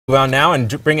Move on now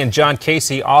and bring in John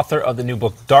Casey, author of the new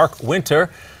book, Dark Winter.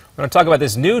 We're going to talk about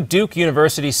this new Duke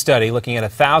University study looking at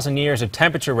 1,000 years of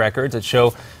temperature records that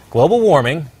show global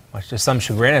warming, much to some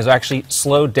chagrin, has actually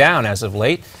slowed down as of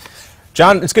late.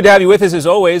 John, it's good to have you with us as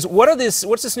always. What's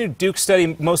this new Duke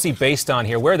study mostly based on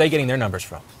here? Where are they getting their numbers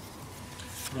from?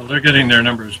 Well, they're getting their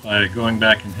numbers by going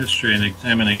back in history and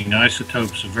examining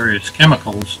isotopes of various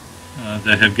chemicals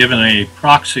that have given a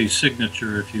proxy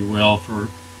signature, if you will, for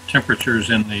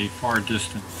temperatures in the far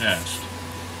distant past.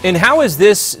 And how is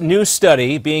this new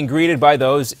study being greeted by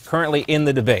those currently in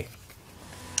the debate?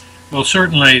 Well,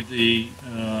 certainly the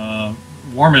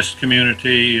warmist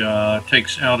community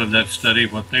takes out of that study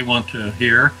what they want to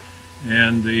hear,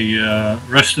 and the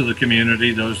rest of the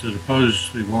community, those that oppose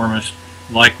the warmist,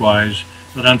 likewise.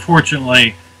 But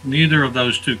unfortunately, neither of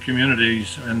those two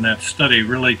communities in that study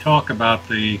really talk about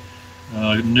the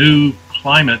new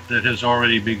climate that has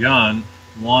already begun,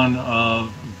 one of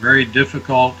very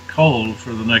difficult cold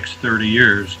for the next 30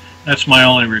 years. That's my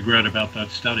only regret about that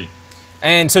study.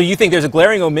 And so you think there's a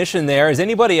glaring omission there. Is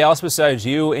anybody else besides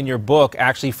you in your book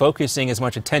actually focusing as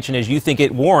much attention as you think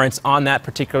it warrants on that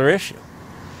particular issue?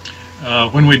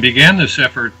 When we began this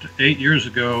effort 8 years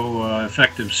ago,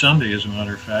 effective Sunday, as a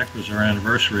matter of fact, was our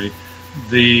anniversary,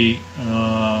 the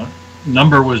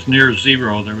number was near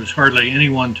zero. There was hardly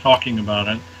anyone talking about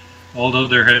it, although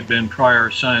there had been prior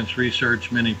science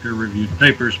research, many peer-reviewed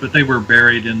papers, but they were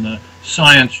buried in the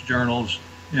science journals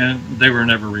and they were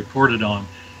never reported on.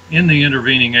 In the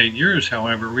intervening 8 years,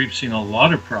 however, we've seen a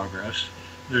lot of progress.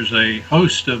 There's a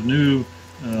host of new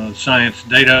science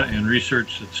data and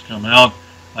research that's come out.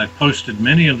 I've posted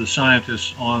many of the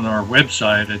scientists on our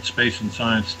website at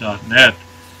spaceandscience.net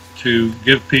to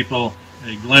give people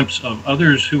a glimpse of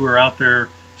others who are out there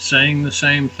saying the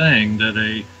same thing, that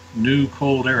a new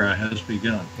cold era has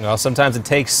begun. Well, sometimes it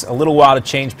takes a little while to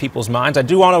change people's minds. I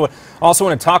do also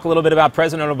want to talk a little bit about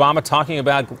President Obama talking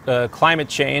about climate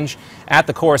change at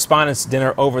the Correspondents'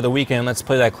 Dinner over the weekend. Let's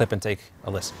play that clip and take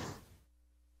a listen.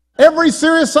 Every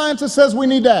serious scientist says we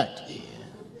need to act.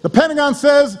 The Pentagon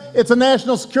says it's a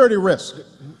national security risk.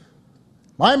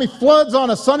 Miami floods on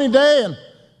a sunny day, and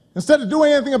instead of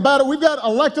doing anything about it, we've got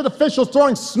elected officials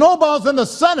throwing snowballs in the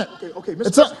Senate. Okay,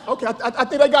 I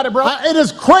think I got it, bro. It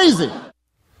is crazy.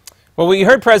 Well, we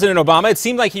heard President Obama. It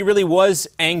seemed like he really was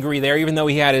angry there, even though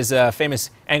he had his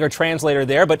famous anger translator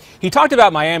there. But he talked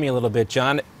about Miami a little bit,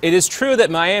 John. It is true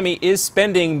that Miami is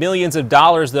spending millions of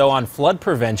dollars, though, on flood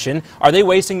prevention. Are they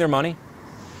wasting their money?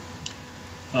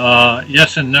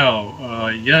 Yes and no.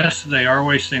 Yes, they are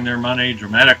wasting their money,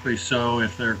 dramatically so,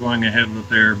 if they're going ahead with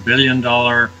their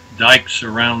billion-dollar dikes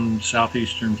around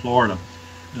southeastern Florida.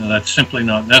 That's simply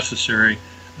not necessary.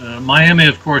 Miami,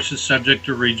 of course, is subject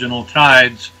to regional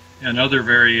tides and other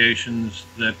variations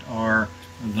that are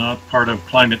not part of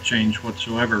climate change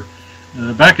whatsoever.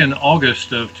 Back in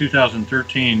August of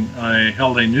 2013, I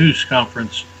held a news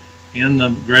conference in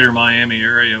the greater Miami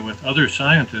area with other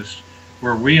scientists,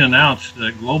 where we announced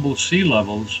that global sea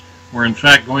levels were in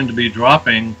fact going to be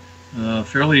dropping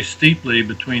fairly steeply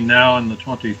between now and the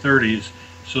 2030s.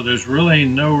 So there's really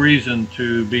no reason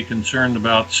to be concerned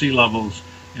about sea levels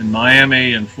in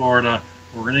Miami and Florida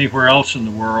or anywhere else in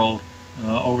the world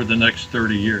over the next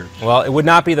 30 years. Well, it would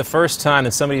not be the first time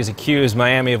that somebody has accused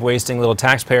Miami of wasting little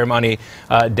taxpayer money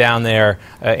down there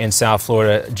in South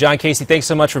Florida. John Casey, thanks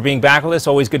so much for being back with us.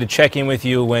 Always good to check in with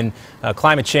you when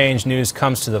climate change news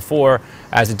comes to the fore,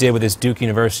 as it did with this Duke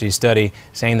University study,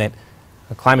 saying that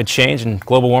climate change and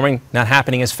global warming not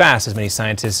happening as fast as many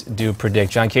scientists do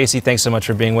predict. John Casey, thanks so much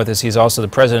for being with us. He's also the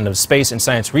president of Space and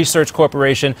Science Research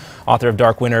Corporation, author of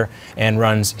Dark Winter, and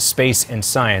runs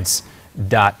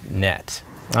spaceandscience.net.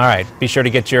 All right, be sure to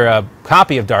get your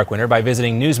copy of Dark Winter by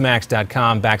visiting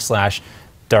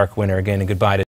newsmax.com/darkwinter. Again, and goodbye to